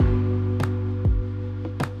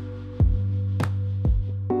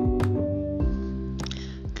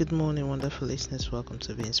Good morning, wonderful listeners. Welcome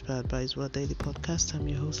to Be Inspired by His Word Daily Podcast. I'm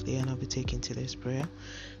your host, Leah, and I'll be taking today's prayer.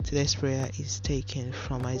 Today's prayer is taken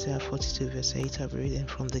from Isaiah 42, verse 8. I'll be reading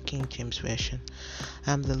from the King James Version.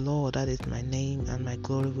 I am the Lord, that is my name, and my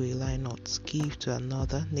glory will I not give to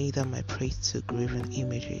another, neither my praise to graven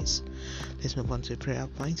images. Let's move on to the prayer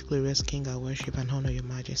point. Glorious King, I worship and honor your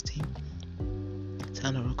majesty.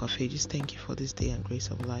 Eternal Rock of Ages, thank you for this day and grace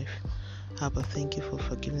of life. Abba, thank you for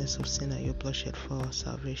forgiveness of sin and your blood shed for our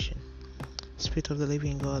salvation. Spirit of the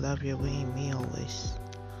living God, have your way in me always.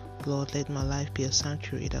 Lord, let my life be a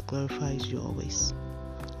sanctuary that glorifies you always.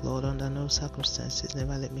 Lord, under no circumstances,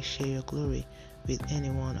 never let me share your glory with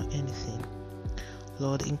anyone or anything.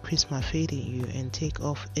 Lord, increase my faith in you and take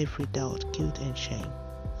off every doubt, guilt, and shame.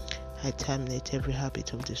 I terminate every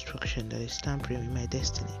habit of destruction that is tampering with my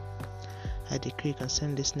destiny. I decree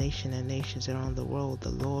concerning this nation and nations around the world, the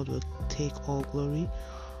Lord will take all glory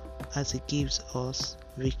as He gives us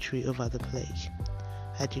victory over the plague.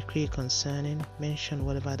 I decree concerning, mention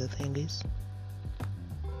whatever the thing is,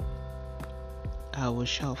 I will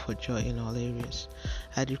shout for joy in all areas.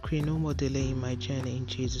 I decree no more delay in my journey in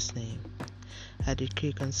Jesus' name. I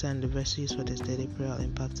decree concerning the verses for this daily prayer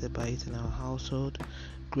impacted by it in our household.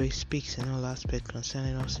 Grace speaks in all aspects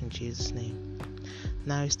concerning us in Jesus' name.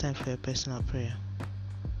 Now it's time for your personal prayer.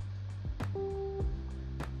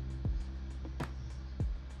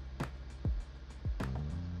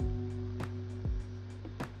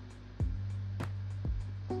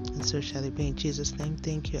 And so shall it be in Jesus' name.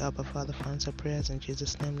 Thank you, Abba Father, for answer prayers in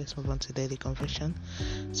Jesus' name. Let's move on to daily confession.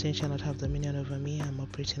 Sin shall not have dominion over me. I am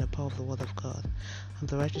operating the power of the Word of God. I'm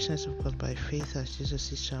the righteousness of God by faith as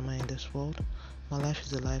Jesus is Shammah in this world. My life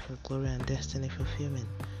is a life of glory and destiny fulfillment.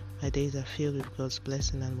 My days are filled with God's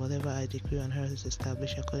blessing, and whatever I decree on earth is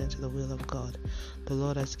established according to the will of God. The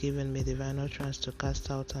Lord has given me divine utterance to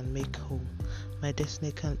cast out and make whole. My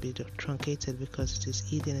destiny can't be truncated because it is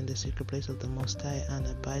hidden in the secret place of the Most High and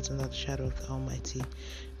abides under the shadow of the Almighty.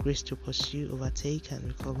 Grace to pursue, overtake, and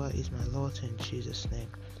recover is my Lord in Jesus' name.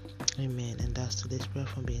 Amen. And that's today's prayer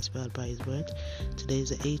from Being Inspired by His Word. Today is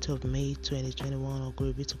the 8th of May 2021. All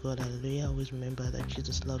glory be to God. Hallelujah. Always remember that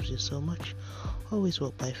Jesus loves you so much. Always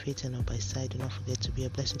walk by faith and not by sight. Do not forget to be a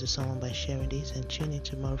blessing to someone by sharing this, and tune in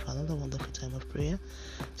tomorrow for another wonderful time of prayer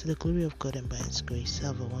to the glory of God and by His grace.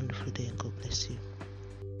 Have a wonderful day and God bless you.